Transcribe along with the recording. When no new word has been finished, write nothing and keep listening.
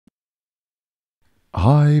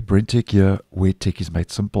Hi, BrenTech here, where tech is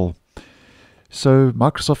made simple. So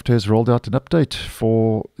Microsoft has rolled out an update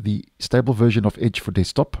for the stable version of Edge for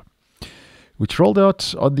desktop, which rolled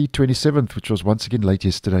out on the 27th, which was once again late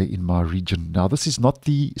yesterday in my region. Now, this is not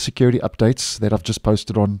the security updates that I've just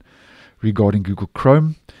posted on regarding Google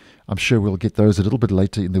Chrome. I'm sure we'll get those a little bit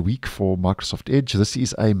later in the week for Microsoft Edge. This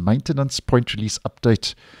is a maintenance point release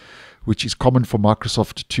update, which is common for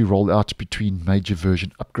Microsoft to roll out between major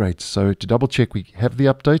version upgrades. So to double check we have the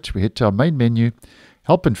update, we head to our main menu,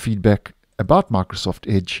 help and feedback about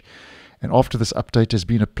Microsoft Edge. And after this update has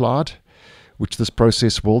been applied, which this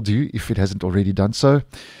process will do if it hasn't already done so,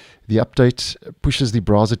 the update pushes the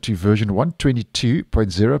browser to version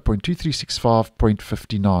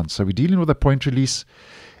 122.0.2365.59. So we're dealing with a point release,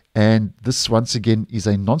 and this once again is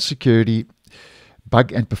a non-security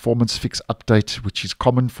bug and performance fix update, which is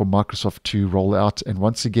common for Microsoft to roll out. And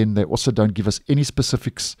once again, they also don't give us any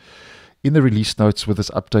specifics in the release notes with this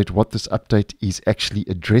update, what this update is actually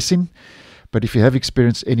addressing. But if you have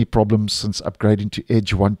experienced any problems since upgrading to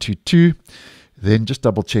Edge 122, then just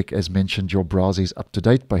double check, as mentioned, your browser is up to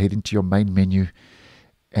date by heading to your main menu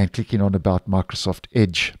and clicking on About Microsoft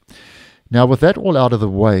Edge. Now, with that all out of the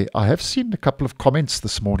way, I have seen a couple of comments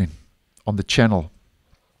this morning on the channel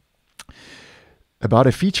about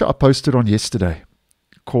a feature I posted on yesterday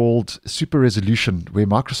called Super Resolution, where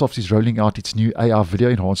Microsoft is rolling out its new AR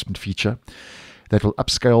video enhancement feature that will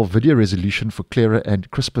upscale video resolution for clearer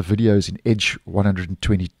and crisper videos in Edge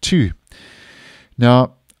 122.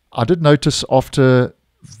 Now, I did notice after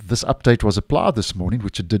this update was applied this morning,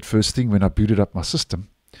 which it did first thing when I booted up my system,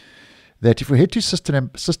 that if we head to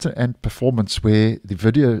system and performance where the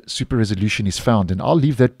video super resolution is found, and I'll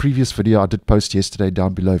leave that previous video I did post yesterday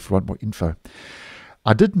down below for one more info,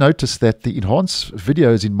 I did notice that the enhanced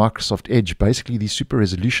videos in Microsoft Edge, basically the super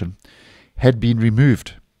resolution, had been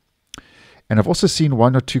removed. And I've also seen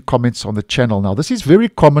one or two comments on the channel. Now, this is very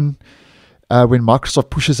common when Microsoft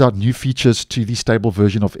pushes out new features to the stable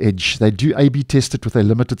version of Edge. They do A/B test it with a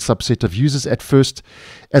limited subset of users at first.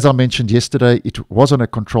 As I mentioned yesterday, it was on a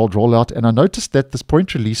controlled rollout, and I noticed that this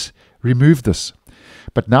point release removed this.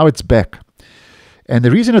 But now it's back. And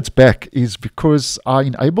the reason it's back is because I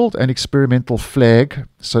enabled an experimental flag.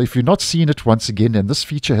 So if you're not seeing it once again, and this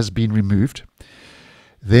feature has been removed,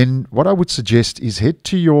 then what I would suggest is head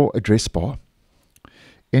to your address bar,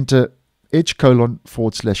 enter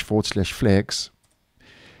edge://flags,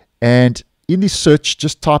 and in the search,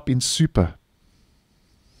 just type in super.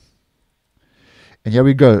 And here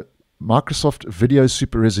we go. Microsoft Video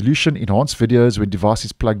Super Resolution, enhanced videos when device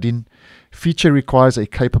is plugged in. Feature requires a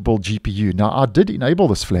capable GPU. Now, I did enable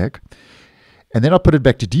this flag, and then I put it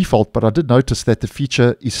back to default, but I did notice that the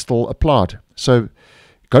feature is still applied. So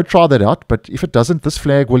go try that out, but if it doesn't, this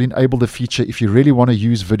flag will enable the feature if you really want to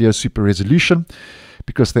use Video Super Resolution,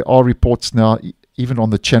 because there are reports now, even on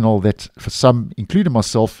the channel, that for some, including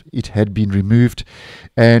myself, it had been removed.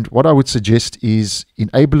 And what I would suggest is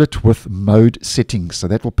enable it with mode settings. So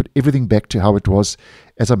that will put everything back to how it was,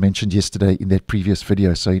 as I mentioned yesterday in that previous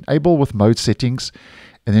video. So enable with mode settings,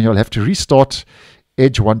 and then you'll have to restart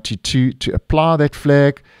Edge 122 to apply that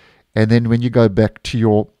flag. And then when you go back to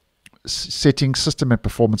your settings, system and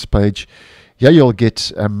performance page, here you'll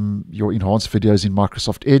get your enhanced videos in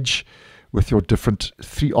Microsoft Edge, with your different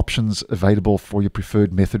 3 options available for your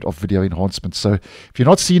preferred method of video enhancement. So if you're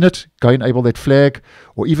not seeing it, go enable that flag,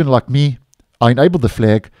 or even like me, I enabled the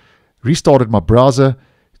flag, restarted my browser,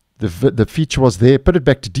 the feature was there, put it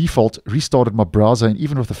back to default, restarted my browser, and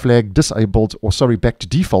even with the flag disabled, or sorry, back to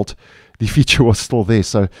default, the feature was still there.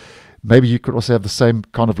 So maybe you could also have the same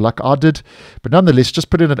kind of luck I did. But nonetheless, just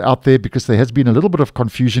putting it out there because there has been a little bit of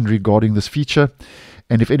confusion regarding this feature.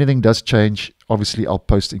 And if anything does change, obviously I'll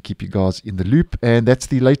post and keep you guys in the loop. And that's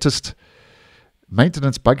the latest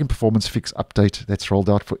maintenance bug and performance fix update that's rolled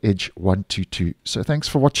out for Edge 122. So thanks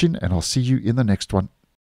for watching, and I'll see you in the next one.